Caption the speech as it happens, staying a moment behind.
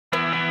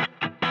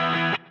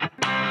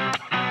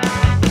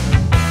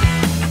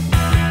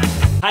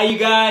Hi you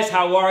guys,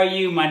 how are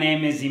you? My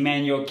name is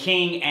Emmanuel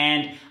King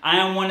and I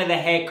am one of the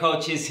head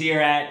coaches here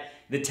at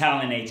the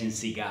Talent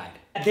Agency Guide.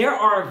 There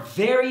are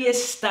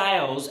various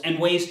styles and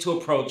ways to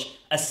approach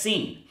a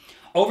scene.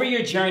 Over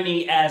your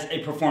journey as a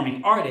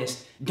performing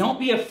artist, don't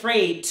be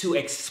afraid to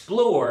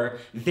explore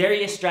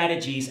various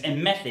strategies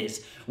and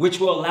methods which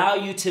will allow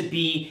you to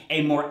be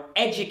a more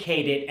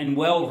educated and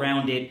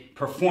well-rounded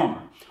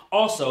performer.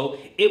 Also,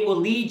 it will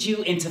lead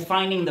you into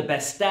finding the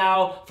best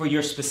style for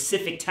your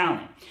specific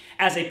talent.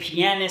 As a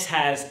pianist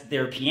has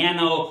their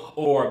piano,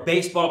 or a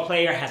baseball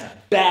player has a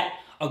bat,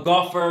 a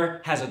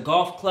golfer has a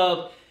golf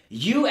club,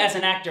 you as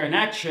an actor and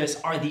actress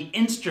are the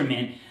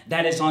instrument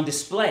that is on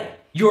display.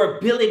 Your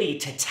ability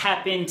to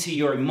tap into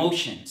your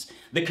emotions,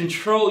 the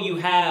control you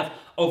have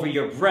over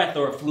your breath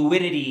or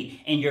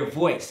fluidity in your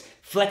voice,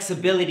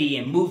 flexibility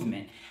in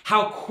movement,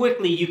 how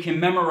quickly you can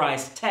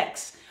memorize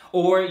text,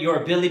 or your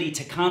ability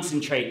to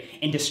concentrate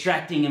in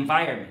distracting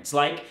environments,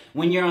 like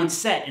when you're on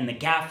set and the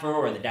gaffer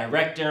or the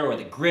director or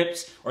the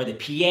grips or the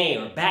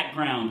PA or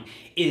background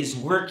is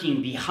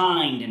working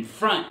behind and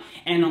front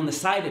and on the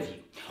side of you.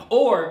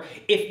 Or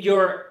if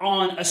you're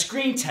on a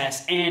screen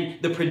test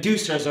and the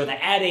producers or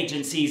the ad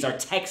agencies are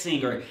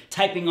texting or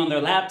typing on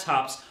their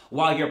laptops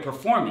while you're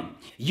performing.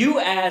 You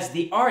as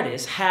the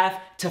artist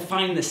have to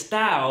find the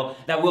style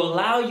that will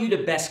allow you to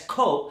best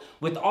cope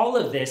with all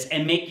of this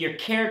and make your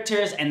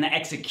characters and the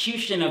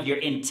execution of your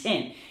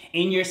intent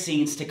in your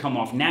scenes to come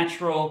off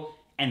natural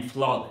and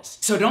flawless.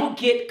 So don't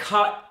get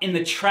caught in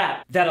the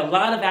trap that a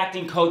lot of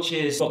acting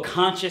coaches will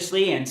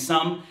consciously and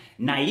some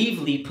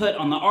naively put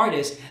on the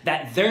artist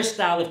that their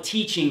style of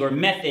teaching or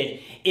method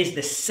is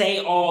the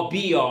say-all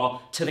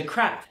be-all to the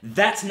craft.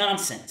 That's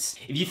nonsense.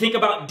 If you think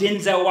about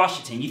Denzel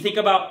Washington, you think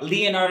about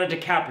Leonardo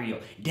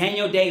DiCaprio,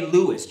 Daniel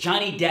Day-Lewis,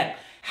 Johnny Depp,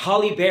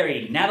 Halle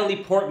Berry,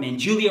 Natalie Portman,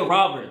 Julia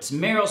Roberts,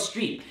 Meryl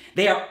Streep.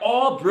 They are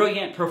all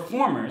brilliant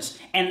performers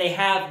and they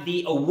have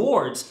the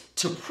awards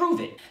to prove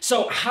it.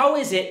 So how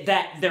is it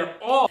that they're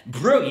all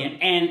brilliant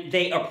and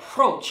they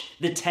approach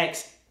the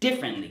text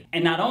differently?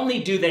 And not only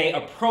do they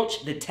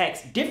approach the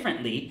text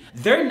differently,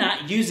 they're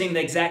not using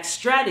the exact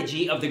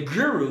strategy of the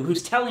guru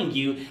who's telling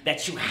you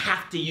that you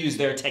have to use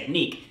their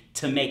technique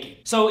to make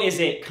it. So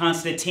is it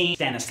Konstantin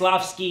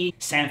Stanislavski,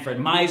 Sanford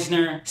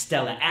Meisner,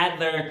 Stella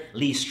Adler,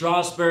 Lee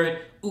Strasberg,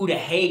 Uta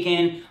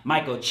Hagen,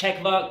 Michael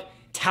Chekvuk,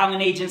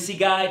 Talent Agency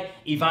Guide,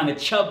 Ivana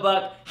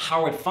Chubbuck,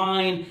 Howard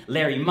Fine,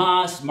 Larry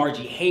Moss,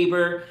 Margie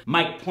Haber,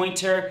 Mike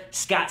Pointer,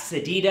 Scott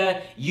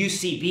Sedita,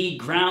 UCB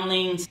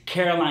Groundlings,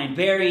 Caroline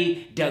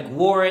Berry, Doug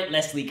Warrett,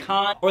 Leslie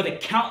Kahn, or the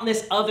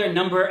countless other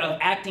number of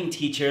acting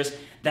teachers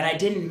that I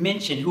didn't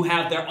mention who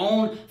have their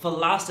own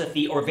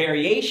philosophy or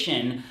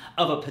variation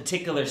of a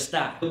particular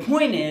style. The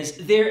point is,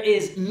 there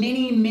is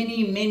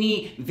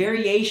many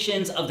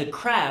variations of the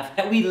craft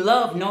that we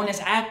love known as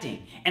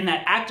acting, and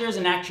that actors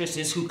and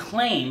actresses who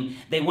claim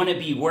they want to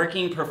be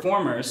working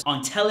performers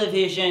on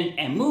television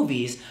and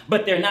movies,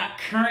 but they're not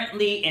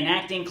currently in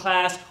acting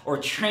class or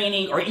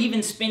training or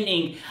even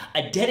spending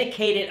a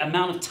dedicated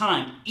amount of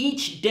time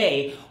each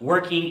day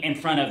working in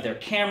front of their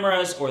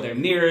cameras or their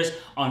mirrors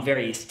on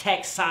various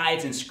tech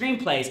sides and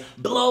screenplays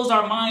blows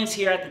our minds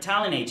here at the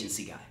Talent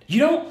Agency Guide. You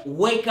don't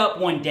wake up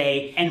one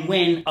day and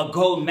win a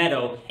gold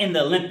medal in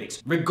the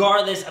Olympics,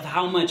 regardless of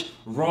how much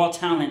raw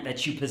talent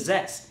that you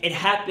possess. It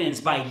happens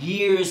by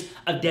years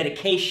of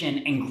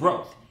dedication and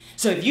growth.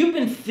 So if you've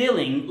been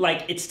feeling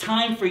like it's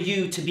time for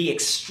you to be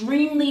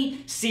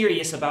extremely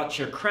serious about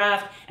your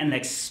craft and the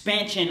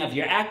expansion of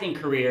your acting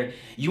career,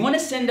 you want to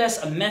send us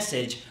a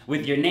message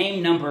with your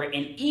name, number,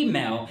 and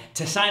email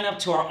to sign up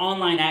to our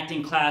online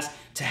acting class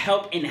to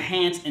help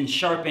enhance and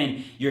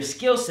sharpen your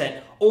skill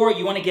set, or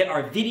you want to get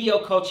our video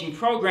coaching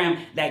program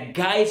that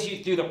guides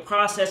you through the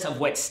process of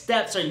what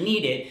steps are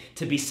needed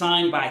to be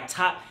signed by a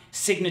top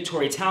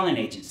signatory talent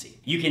agency.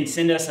 You can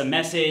send us a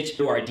message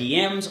through our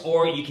DMs,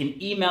 or you can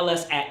email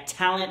us at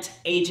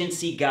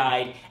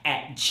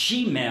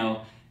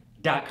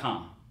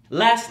talentagencyguide@gmail.com.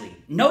 Lastly,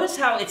 notice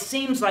how it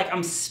seems like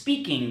I'm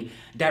speaking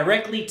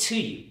directly to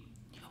you.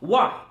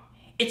 Why?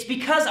 It's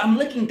because I'm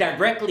looking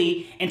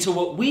directly into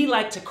what we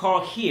like to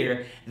call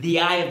here the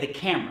eye of the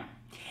camera.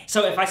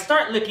 So if I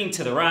start looking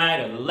to the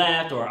right or the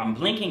left, or I'm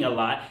blinking a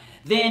lot,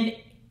 then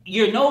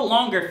you're no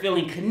longer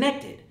feeling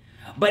connected.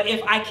 But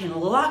if I can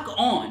lock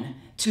on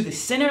to the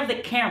center of the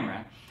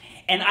camera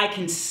and I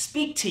can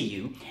speak to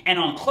you, and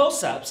on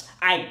close-ups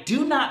I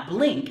do not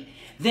blink,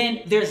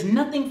 then there's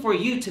nothing for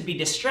you to be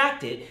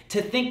distracted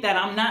to think that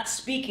I'm not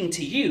speaking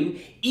to you,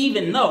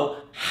 even though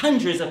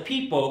hundreds of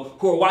people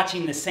who are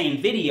watching the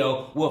same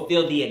video will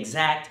feel the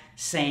exact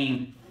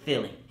same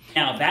feeling.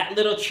 Now that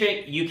little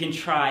trick you can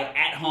try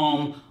at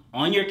home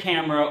on your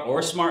camera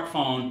or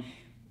smartphone.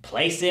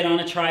 Place it on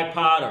a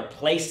tripod or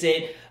place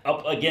it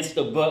up against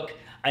a book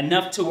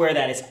enough to where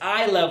that is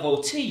eye level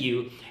to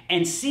you,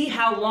 and see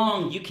how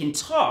long you can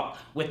talk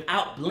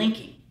without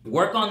blinking.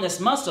 Work on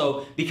this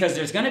muscle because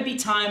there's going to be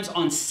times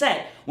on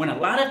set when a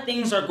lot of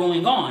things are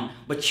going on,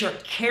 but your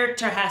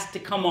character has to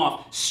come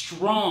off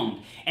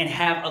strong and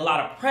have a lot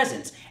of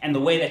presence. And the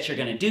way that you're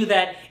going to do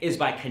that is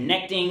by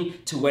connecting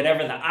to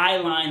whatever the eye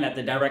line that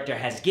the director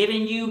has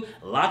given you,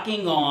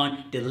 locking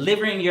on,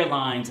 delivering your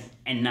lines,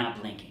 and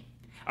not blinking.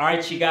 All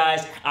right, you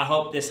guys, I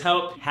hope this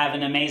helped. Have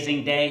an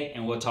amazing day,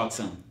 and we'll talk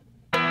soon.